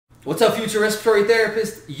What's up, future respiratory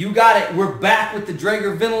therapist? You got it. We're back with the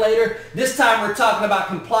Draeger ventilator. This time we're talking about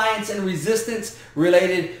compliance and resistance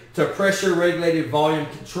related to pressure regulated volume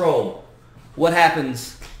control. What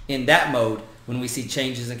happens in that mode when we see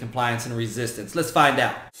changes in compliance and resistance? Let's find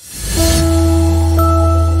out.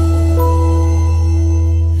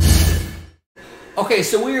 Okay,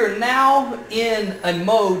 so we are now in a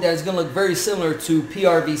mode that's going to look very similar to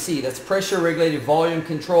PRVC. That's pressure regulated volume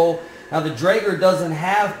control. Now the Draeger doesn't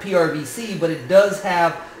have PRVC, but it does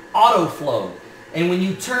have auto flow. And when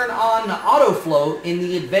you turn on the auto flow in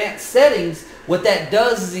the advanced settings, what that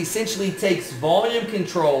does is essentially takes volume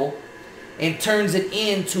control and turns it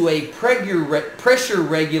into a pressure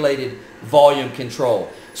regulated volume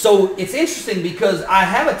control. So it's interesting because I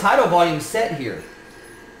have a tidal volume set here.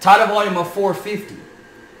 Tidal volume of 450.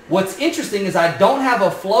 What's interesting is I don't have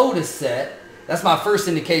a flow to set. That's my first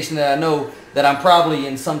indication that I know that I'm probably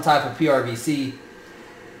in some type of PRVC.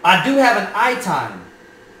 I do have an I time.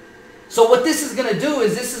 So what this is going to do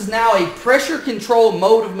is this is now a pressure control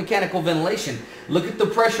mode of mechanical ventilation. Look at the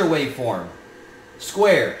pressure waveform.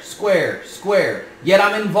 Square, square, square. Yet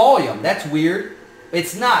I'm in volume. That's weird.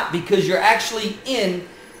 It's not, because you're actually in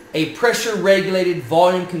a pressure regulated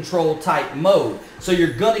volume control type mode. So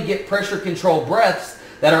you're going to get pressure control breaths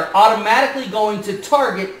that are automatically going to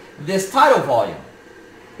target this tidal volume.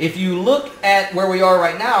 If you look at where we are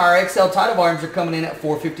right now, our exhale tidal volumes are coming in at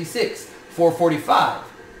 456, 445.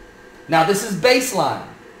 Now this is baseline.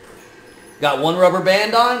 Got one rubber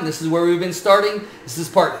band on. This is where we've been starting. This is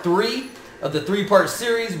part 3 of the 3-part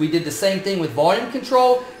series. We did the same thing with volume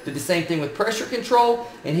control, did the same thing with pressure control,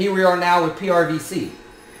 and here we are now with PRVC.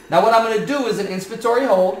 Now what I'm going to do is an inspiratory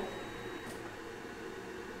hold.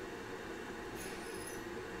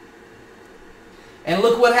 And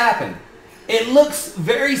look what happened. It looks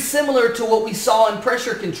very similar to what we saw in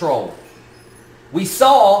pressure control. We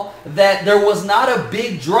saw that there was not a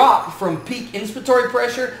big drop from peak inspiratory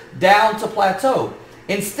pressure down to plateau.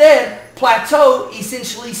 Instead, plateau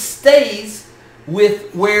essentially stays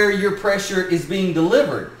with where your pressure is being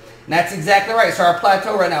delivered. And that's exactly right. So our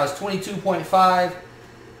plateau right now is 22.5,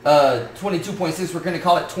 22.6. We're going to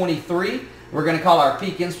call it 23. We're going to call our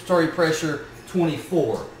peak inspiratory pressure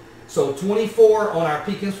 24. So 24 on our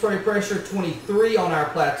peak inspiratory pressure, 23 on our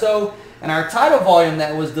plateau, and our tidal volume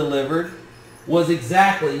that was delivered was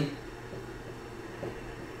exactly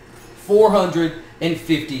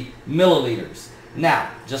 450 milliliters.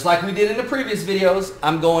 Now, just like we did in the previous videos,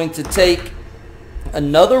 I'm going to take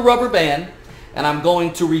another rubber band and I'm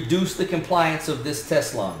going to reduce the compliance of this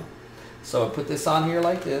test lung. So I put this on here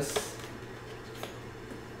like this.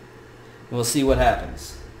 We'll see what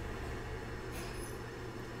happens.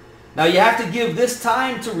 Now you have to give this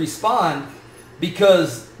time to respond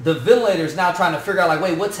because the ventilator is now trying to figure out, like,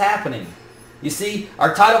 wait, what's happening? You see,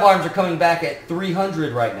 our tidal volumes are coming back at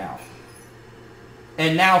 300 right now.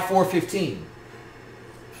 And now 415.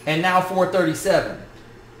 And now 437.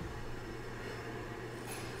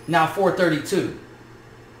 Now 432.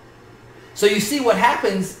 So you see what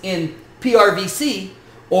happens in PRVC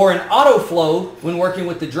or in auto flow when working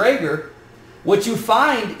with the Draeger. What you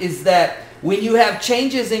find is that when you have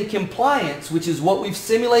changes in compliance, which is what we've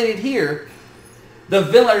simulated here, the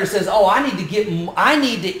ventilator says, oh, I need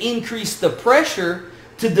to increase the pressure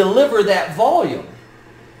to deliver that volume.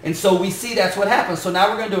 And so we see that's what happens. So now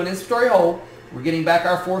we're going to do an inspiratory hold. We're getting back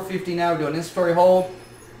our 450 now. We're doing an inspiratory hold.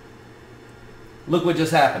 Look what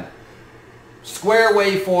just happened. Square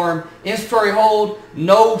waveform, inspiratory hold,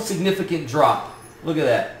 no significant drop. Look at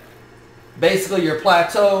that. Basically your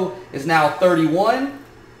plateau is now 31.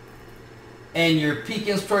 And your peak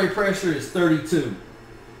inspiratory pressure is 32.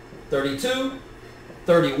 32,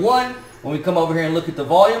 31. When we come over here and look at the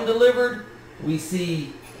volume delivered, we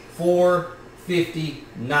see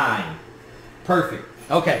 459. Perfect.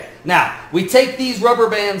 Okay, now we take these rubber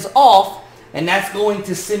bands off, and that's going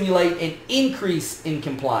to simulate an increase in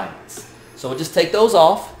compliance. So we'll just take those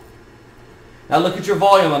off. Now look at your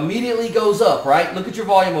volume. Immediately goes up, right? Look at your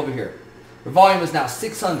volume over here. Your volume is now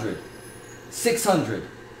 600. 600.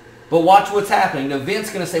 But watch what's happening. The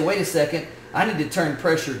vent's going to say, wait a second, I need to turn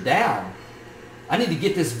pressure down. I need to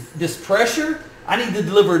get this pressure. I need to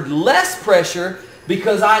deliver less pressure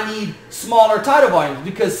because I need smaller tidal volumes,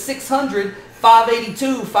 because 600,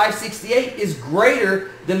 582, 568 is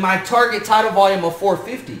greater than my target tidal volume of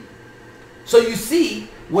 450. So you see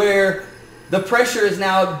where the pressure is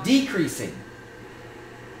now decreasing.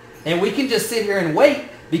 And we can just sit here and wait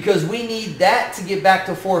because we need that to get back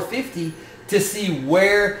to 450 to see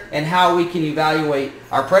where and how we can evaluate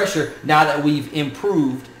our pressure now that we've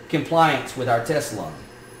improved compliance with our test lung.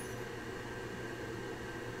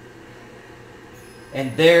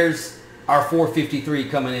 And there's our 453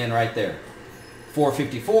 coming in right there.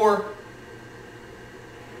 454,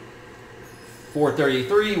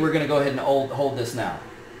 433. We're going to go ahead and hold this now.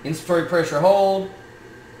 Inspiratory pressure hold.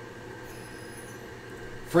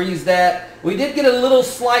 Freeze that. We did get a little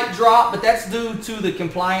slight drop, but that's due to the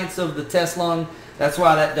compliance of the test lung. That's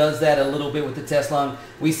why that does that a little bit with the test lung.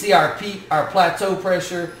 We see our plateau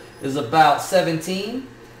pressure is about 17,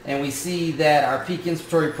 and we see that our peak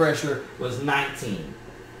inspiratory pressure was 19.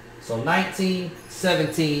 So 19,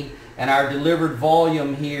 17, and our delivered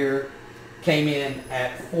volume here came in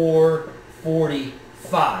at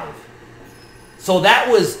 445. So that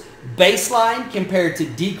was baseline compared to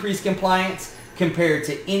decreased compliance compared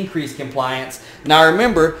to increased compliance. Now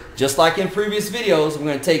remember, just like in previous videos, we're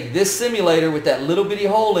going to take this simulator with that little bitty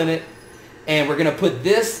hole in it, and we're going to put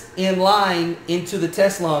this in line into the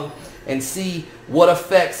test lung and see what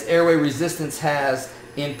effects airway resistance has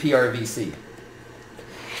in PRVC.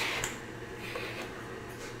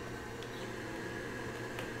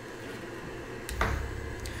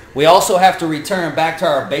 We also have to return back to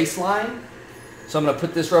our baseline. So I'm going to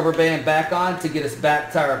put this rubber band back on to get us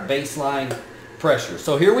back to our baseline pressure.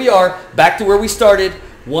 So here we are, back to where we started.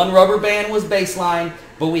 One rubber band was baseline,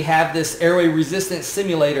 but we have this airway resistance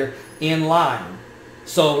simulator in line.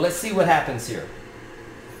 So let's see what happens here.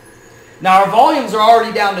 Now our volumes are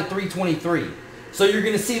already down to 323. So you're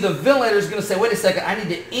going to see the ventilator is going to say, wait a second, I need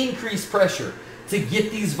to increase pressure to get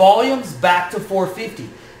these volumes back to 450.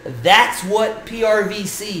 That's what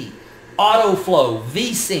PRVC, autoflow,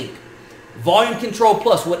 V-Sync, volume control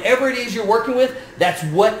plus, whatever it is you're working with, that's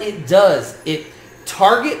what it does. It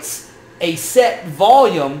targets a set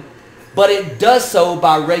volume, but it does so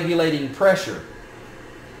by regulating pressure.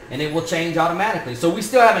 And it will change automatically. So we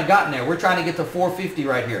still haven't gotten there. We're trying to get to 450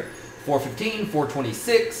 right here. 415,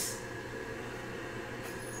 426,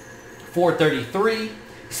 433.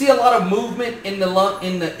 See a lot of movement in the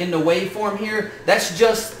waveform here. That's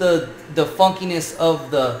just the funkiness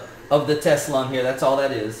of the test lung here. That's all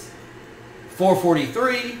that is.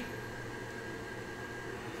 443.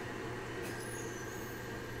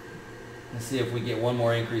 Let's see if we get one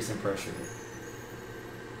more increase in pressure.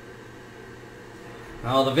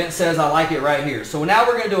 Oh, the vent says I like it right here. So now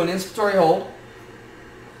we're going to do an inspiratory hold.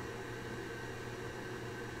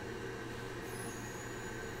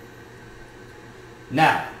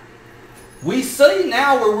 Now, we see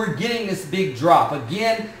now where we're getting this big drop.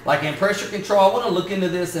 Again, like in pressure control, I want to look into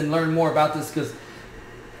this and learn more about this because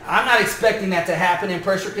I'm not expecting that to happen in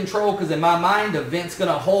pressure control because in my mind, the vent's going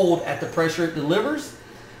to hold at the pressure it delivers.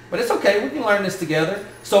 But it's okay. We can learn this together.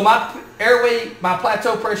 So my airway, my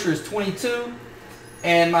plateau pressure is 22,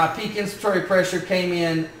 and my peak inspiratory pressure came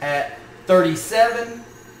in at 37.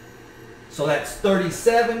 So that's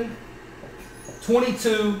 37,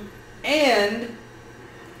 22, and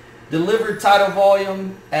delivered tidal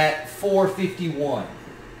volume at 451.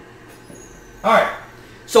 All right,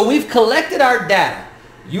 so we've collected our data.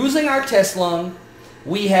 Using our test lung,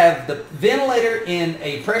 we have the ventilator in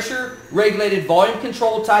a pressure regulated volume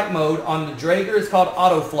control type mode. On the Draeger, it's called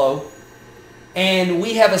autoflow. And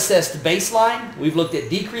we have assessed baseline. We've looked at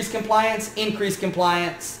decreased compliance, increased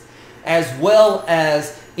compliance, as well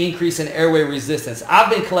as increase in airway resistance. I've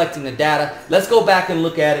been collecting the data. Let's go back and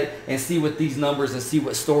look at it and see what these numbers and see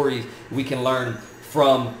what stories we can learn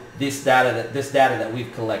from this data that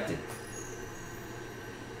we've collected.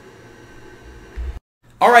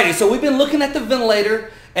 Alrighty, so we've been looking at the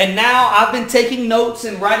ventilator, and now I've been taking notes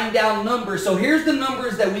and writing down numbers. So here's the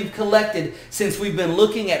numbers that we've collected since we've been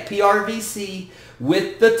looking at PRVC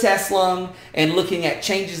with the test lung and looking at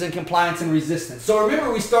changes in compliance and resistance. So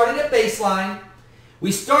remember, we started at baseline.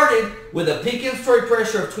 We started with a peak inspiratory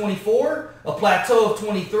pressure of 24, a plateau of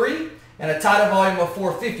 23, and a tidal volume of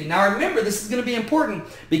 450. Now remember, this is going to be important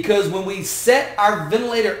because when we set our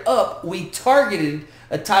ventilator up, we targeted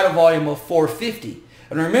a tidal volume of 450.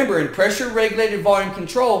 And remember, in pressure regulated volume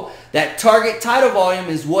control, that target tidal volume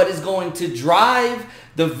is what is going to drive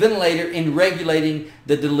the ventilator in regulating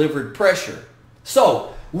the delivered pressure.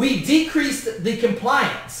 So we decreased the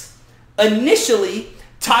compliance. Initially,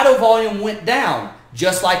 tidal volume went down,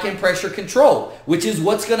 just like in pressure control, which is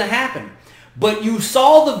what's going to happen. But you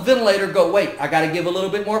saw the ventilator go, wait, I got to give a little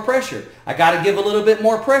bit more pressure. I got to give a little bit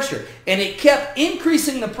more pressure. And it kept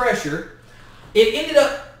increasing the pressure. It ended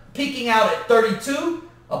up peaking out at 32,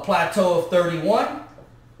 a plateau of 31,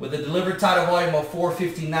 with a delivered tidal volume of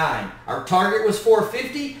 459. Our target was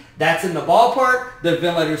 450. That's in the ballpark. The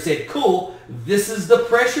ventilator said, cool, this is the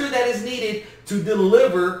pressure that is needed to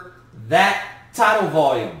deliver that tidal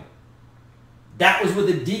volume. That was with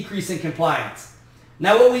a decrease in compliance.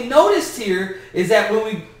 Now what we noticed here is that when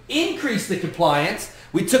we increase the compliance,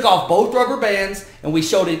 we took off both rubber bands and we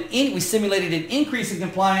simulated an increase in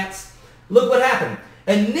compliance. Look what happened.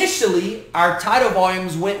 Initially, our tidal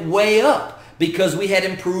volumes went way up because we had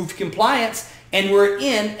improved compliance and we're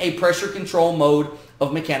in a pressure control mode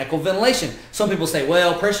of mechanical ventilation. Some people say,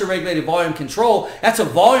 well, pressure regulated volume control, that's a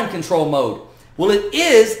volume control mode. Well, it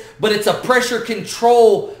is, but it's a pressure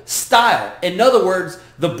control style. In other words,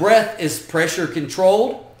 the breath is pressure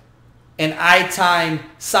controlled and I-time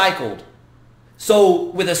cycled. So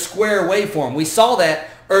with a square waveform, we saw that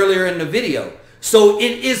earlier in the video. So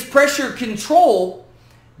it is pressure control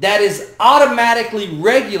that is automatically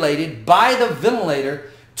regulated by the ventilator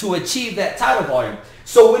to achieve that tidal volume.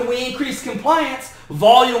 So when we increased compliance,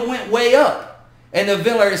 volume went way up. And the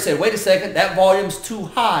ventilator said, wait a second, that volume's too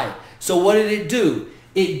high. So what did it do?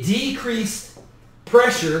 It decreased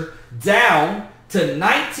pressure down to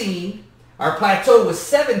 19. Our plateau was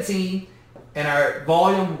 17. And our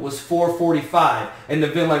volume was 445. And the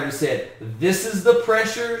ventilator said, this is the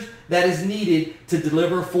pressure that is needed to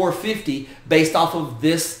deliver 450 based off of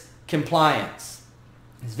this compliance.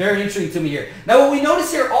 It's very interesting to me here. Now what we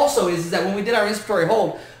notice here also is that when we did our inspiratory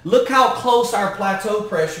hold, look how close our plateau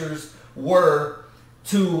pressures were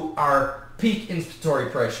to our peak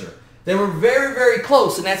inspiratory pressure. They were very, very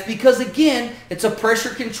close, and that's because, again, it's a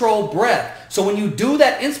pressure-controlled breath. So when you do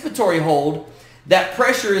that inspiratory hold, that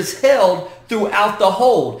pressure is held throughout the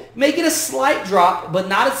hold. Make it a slight drop, but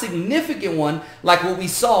not a significant one like what we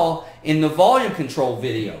saw in the volume control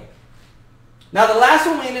video. Now, the last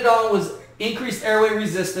one we ended on was increased airway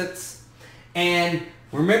resistance. And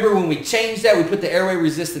remember when we changed that, we put the airway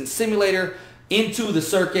resistance simulator into the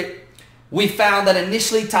circuit. We found that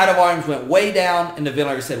initially tidal volumes went way down, and the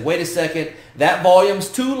ventilator said, wait a second, that volume's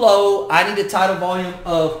too low. I need a tidal volume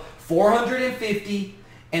of 450.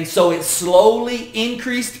 And so it slowly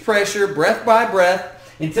increased pressure, breath by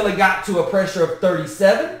breath, until it got to a pressure of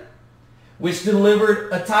 37, which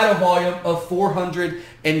delivered a tidal volume of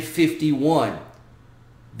 451.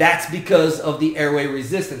 That's because of the airway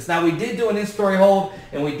resistance. Now, we did do an inspiratory hold,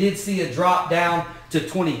 and we did see a drop down to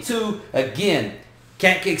 22. Again,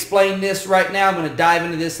 can't explain this right now. I'm going to dive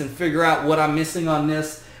into this and figure out what I'm missing on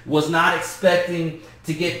this. Was not expecting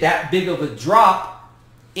to get that big of a drop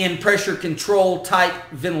in pressure control type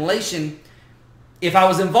ventilation. If I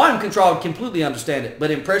was in volume control, I would completely understand it. But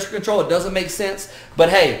in pressure control, it doesn't make sense. But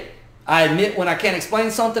hey, I admit when I can't explain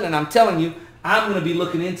something, and I'm telling you, I'm going to be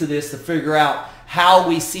looking into this to figure out how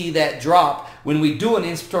we see that drop when we do an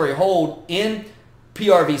inspiratory hold in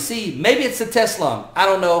PRVC. Maybe it's a test lung. I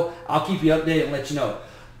don't know. I'll keep you updated and let you know.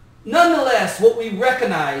 Nonetheless, what we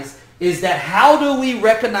recognize is that how do we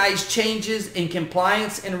recognize changes in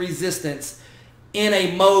compliance and resistance in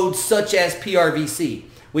a mode such as PRVC,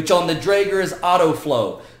 which on the Draeger is auto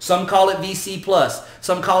flow. Some call it VC+.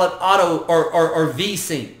 Some call it auto or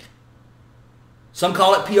V-sync. Some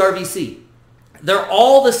call it PRVC. They're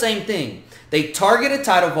all the same thing. They target a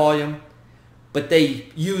tidal volume, but they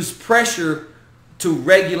use pressure to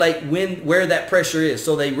regulate where that pressure is.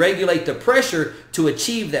 So they regulate the pressure to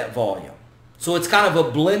achieve that volume. So it's kind of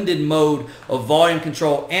a blended mode of volume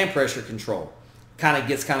control and pressure control. Kind of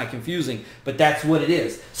gets kind of confusing, but that's what it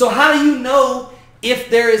is. So how do you know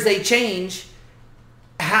if there is a change?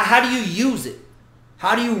 How do you use it?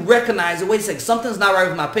 How do you recognize it? Wait a second, something's not right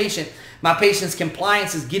with my patient. My patient's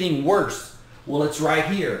compliance is getting worse. Well, it's right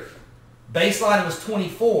here. Baseline was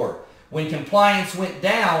 24. When compliance went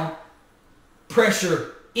down,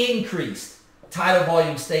 pressure increased. Tidal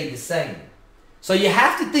volume stayed the same. So you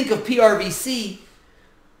have to think of PRVC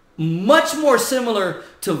much more similar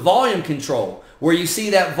to volume control, where you see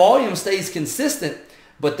that volume stays consistent,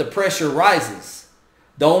 but the pressure rises.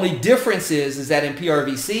 The only difference is that in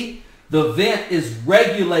PRVC, the vent is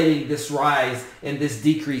regulating this rise and this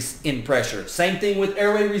decrease in pressure. Same thing with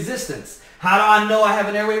airway resistance. How do I know I have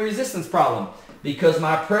an airway resistance problem? Because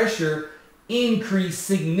my pressure increased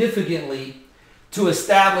significantly to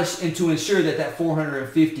establish and to ensure that that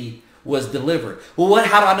 450 was delivered. Well,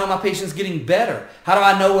 how do I know my patient's getting better? How do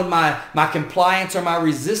I know when my compliance or my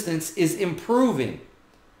resistance is improving?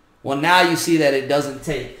 Well, now you see that it doesn't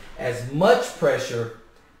take as much pressure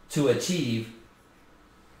to achieve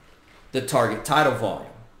the target tidal volume.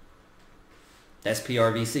 That's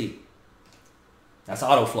PRVC. That's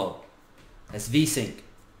autoflow. That's V-sync.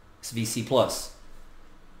 It's VC+.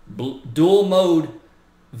 Dual mode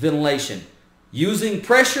ventilation. Using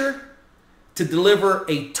pressure to deliver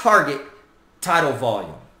a target tidal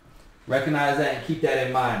volume. Recognize that and keep that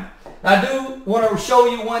in mind. Now, I do want to show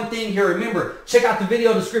you one thing here. Remember, check out the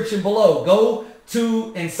video description below. Go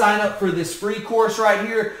to and sign up for this free course right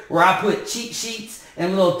here where I put cheat sheets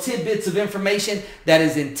and little tidbits of information that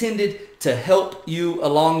is intended to help you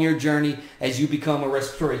along your journey as you become a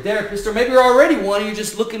respiratory therapist. Or maybe you're already one and you're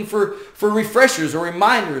just looking for refreshers or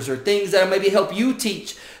reminders or things that will maybe help you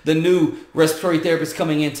teach the new respiratory therapists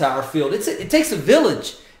coming into our field. It takes a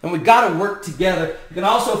village, and we've got to work together. You can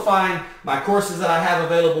also find my courses that I have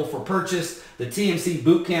available for purchase, the TMC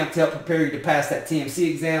Bootcamp to help prepare you to pass that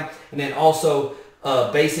TMC exam, and then also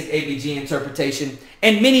basic ABG interpretation,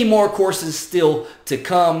 and many more courses still to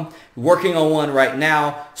come. Working on one right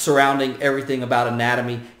now surrounding everything about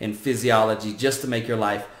anatomy and physiology just to make your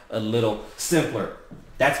life a little simpler.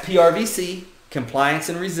 That's PRVC, Compliance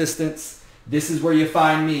and Resistance. This is where you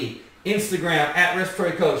find me. Instagram at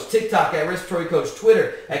Respiratory Coach, TikTok at Respiratory Coach,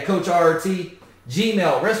 Twitter at Coach RRT,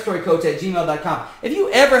 Gmail, respiratorycoach@gmail.com. If you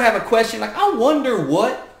ever have a question like, I wonder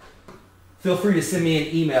what, feel free to send me an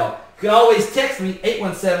email. You can always text me,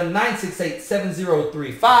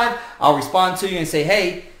 817-968-7035. I'll respond to you and say,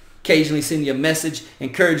 hey, occasionally send you a message,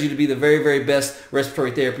 encourage you to be the very, very best respiratory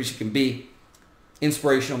therapist you can be.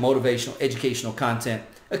 Inspirational, motivational, educational content.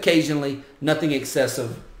 Occasionally, nothing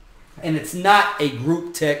excessive. And it's not a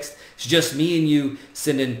group text. It's just me and you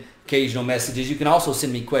sending occasional messages. You can also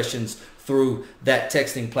send me questions through that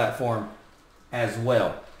texting platform as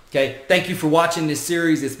well. Okay, thank you for watching this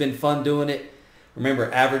series. It's been fun doing it.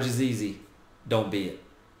 Remember, average is easy. Don't be it.